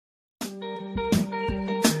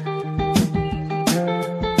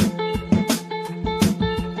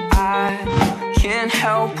can't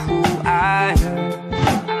help who I am.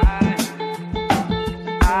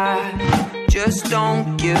 I just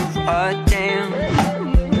don't give a damn.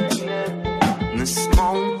 The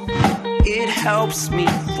smoke, it helps me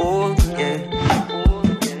forget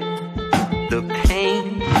the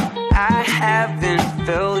pain I haven't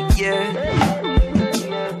felt yet.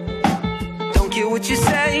 Don't care what you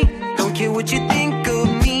say, don't care what you think of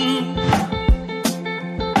me.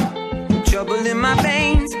 Trouble in my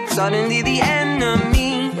veins, suddenly the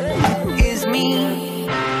enemy is me.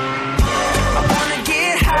 I wanna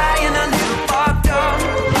get high and a little fucked up.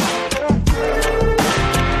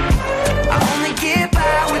 I only get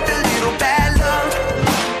by with a little bad luck.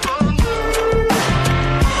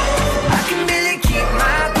 I can barely keep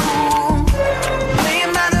my cool,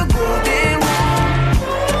 playing by the golden rule.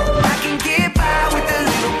 I can get by with a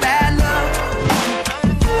little bad luck.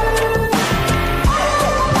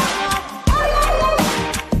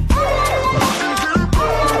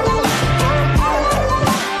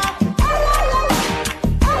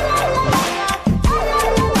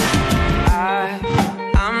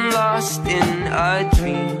 I'm lost in a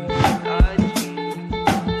dream.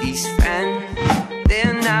 These friends,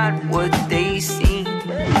 they're not what they seem.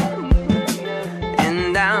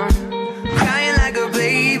 And I'm crying like a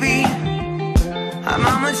baby. My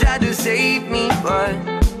mama tried to save me, but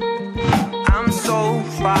I'm so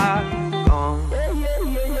far gone.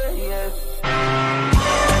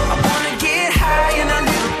 I wanna get high and a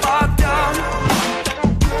little fucked up.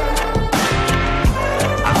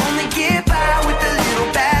 I only get by with a little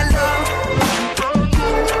bad luck.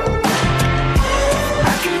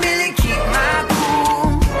 I can barely keep my cool,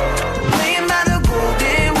 playing by the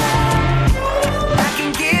golden rule. I can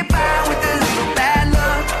get by with a little bad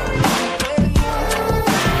luck.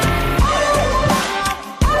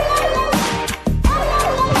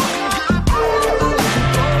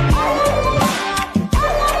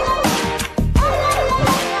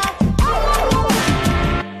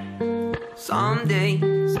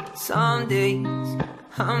 Some days,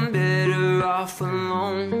 I'm better off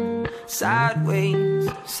alone. Sideways,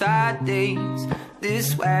 sad days,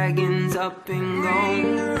 this wagon's up and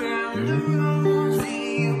gone. Around the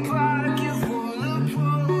rosy park, you're full of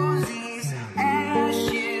posies.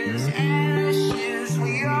 Ashes, ashes,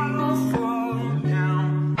 we all fall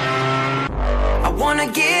down. I wanna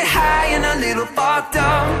get high and a little fucked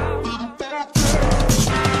up.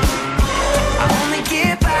 I only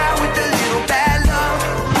get by with a little bad luck.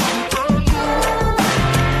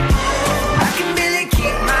 I can barely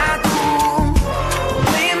keep my cool,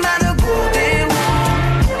 playing by the golden rule.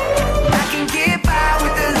 I can get by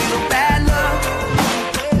with a little bad luck.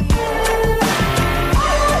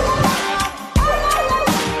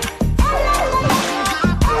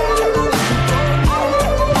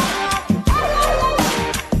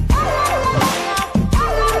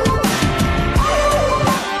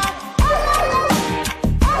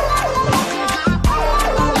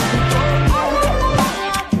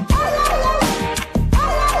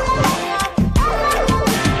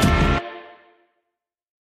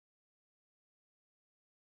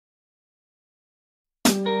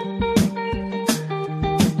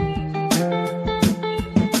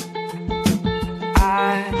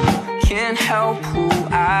 Can't help who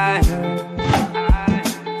I am.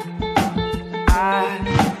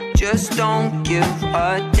 I just don't give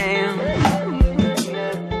a damn.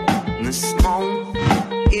 The smoke,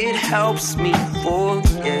 it helps me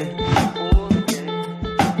forget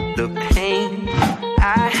the pain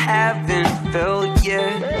I haven't felt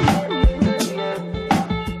yet.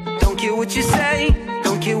 Don't care what you say,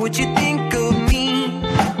 don't care what you think of me.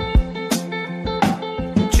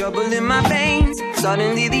 Trouble in my veins,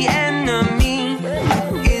 suddenly the enemy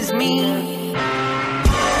is me.